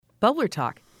Bubbler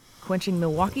Talk, quenching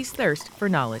Milwaukee's thirst for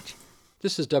knowledge.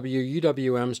 This is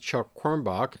WUWM's Chuck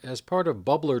Quirmbach. As part of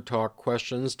Bubbler Talk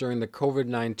questions during the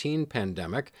COVID-19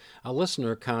 pandemic, a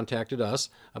listener contacted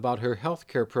us about her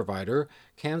healthcare provider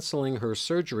canceling her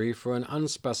surgery for an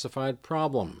unspecified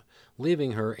problem,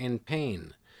 leaving her in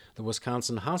pain. The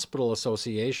Wisconsin Hospital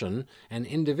Association and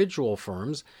individual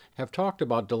firms have talked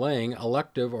about delaying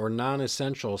elective or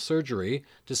non-essential surgery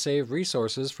to save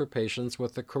resources for patients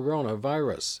with the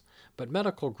coronavirus. But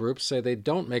medical groups say they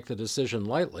don't make the decision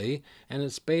lightly, and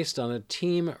it's based on a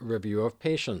team review of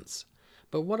patients.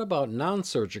 But what about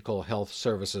non-surgical health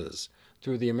services?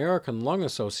 Through the American Lung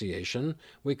Association,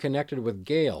 we connected with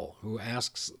Gail, who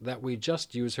asks that we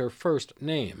just use her first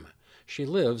name. She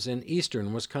lives in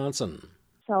eastern Wisconsin.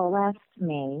 So last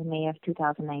May of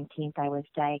 2019, I was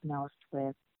diagnosed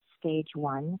with stage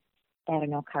 1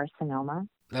 adenocarcinoma.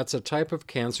 That's a type of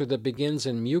cancer that begins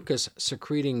in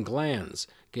mucus-secreting glands.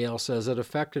 Gail says it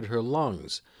affected her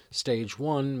lungs. Stage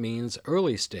 1 means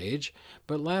early stage,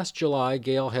 but last July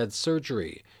Gail had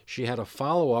surgery. She had a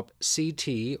follow-up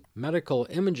CT medical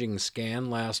imaging scan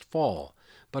last fall,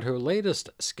 but her latest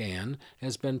scan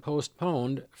has been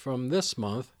postponed from this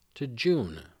month to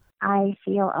June. I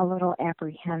feel a little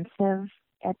apprehensive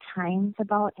at times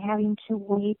about having to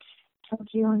wait till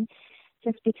June,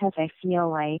 just because I feel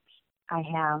like I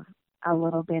have a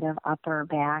little bit of upper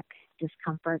back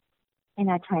discomfort. And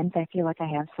at times I feel like I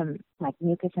have some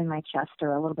mucus in my chest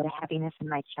or a little bit of heaviness in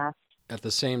my chest. At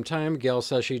the same time, Gail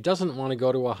says she doesn't want to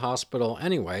go to a hospital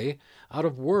anyway, out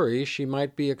of worry she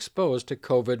might be exposed to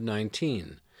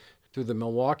COVID-19. Through the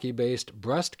Milwaukee-based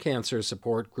breast cancer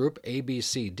support group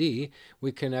ABCD,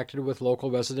 we connected with local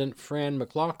resident Fran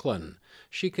McLaughlin.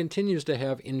 She continues to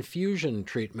have infusion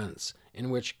treatments, in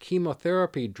which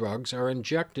chemotherapy drugs are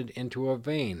injected into a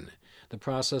vein. The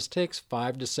process takes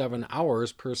 5 to 7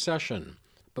 hours per session.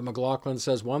 But McLaughlin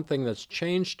says one thing that's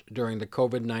changed during the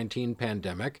COVID-19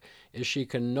 pandemic is she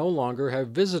can no longer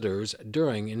have visitors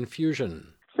during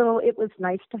infusion. So it was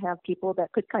nice to have people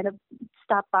that could kind of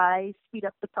stop by, speed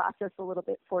up the process a little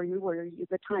bit for you, where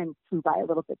the time flew by a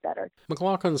little bit better.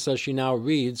 McLaughlin says she now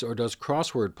reads or does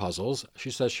crossword puzzles.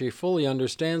 She says she fully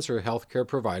understands her healthcare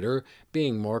provider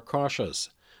being more cautious.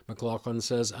 McLaughlin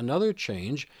says another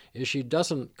change is she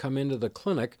doesn't come into the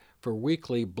clinic for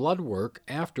weekly blood work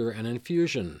after an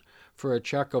infusion, for a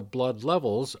check of blood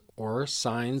levels or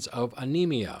signs of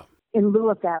anemia. In lieu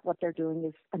of that, what they're doing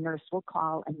is a nurse will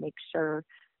call and make sure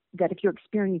that if you're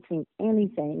experiencing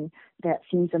anything that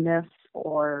seems amiss,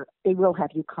 or they will have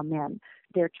you come in.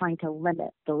 They're trying to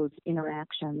limit those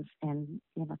interactions and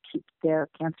keep their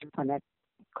cancer clinic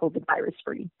COVID virus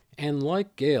free. And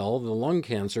like Gail, the lung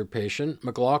cancer patient,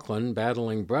 McLaughlin,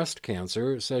 battling breast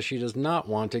cancer, says she does not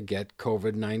want to get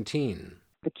COVID-19.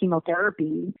 The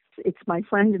chemotherapy, it's my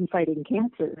friend in fighting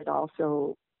cancer. It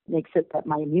also makes it that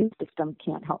my immune system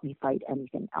can't help me fight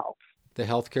anything else. The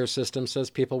healthcare system says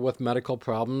people with medical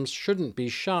problems shouldn't be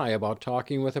shy about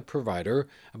talking with a provider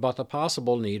about the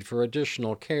possible need for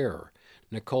additional care.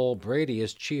 Nicole Brady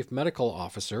is Chief Medical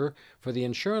Officer for the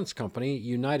insurance company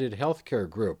United Healthcare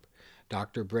Group.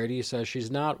 Dr. Brady says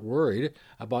she's not worried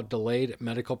about delayed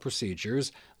medical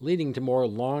procedures leading to more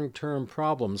long-term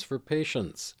problems for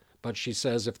patients. But she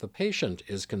says if the patient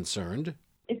is concerned,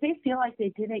 if they feel like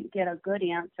they didn't get a good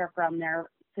answer from their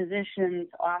physician's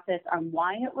office on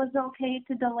why it was okay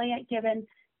to delay it given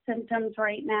symptoms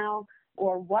right now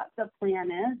or what the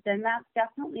plan is, then that's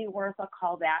definitely worth a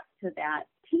call back to that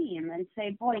team and say,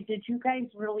 boy, did you guys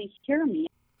really hear me?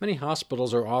 Many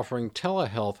hospitals are offering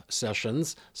telehealth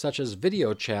sessions, such as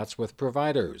video chats with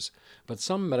providers. But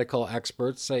some medical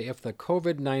experts say if the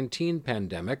COVID-19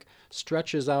 pandemic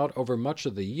stretches out over much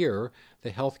of the year, the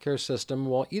healthcare system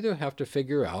will either have to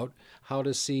figure out how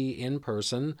to see in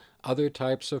person other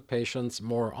types of patients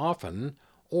more often,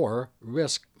 or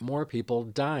risk more people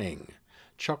dying.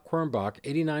 Chuck Quirmbach,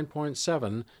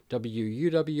 89.7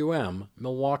 WUWM,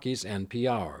 Milwaukee's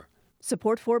NPR.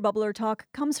 Support for Bubbler Talk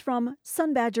comes from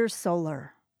Sunbadger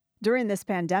Solar. During this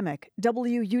pandemic,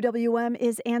 WUWM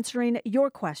is answering your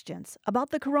questions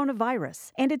about the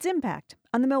coronavirus and its impact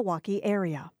on the Milwaukee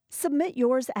area. Submit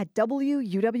yours at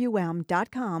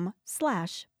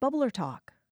WUWM.com/BubblerTalk.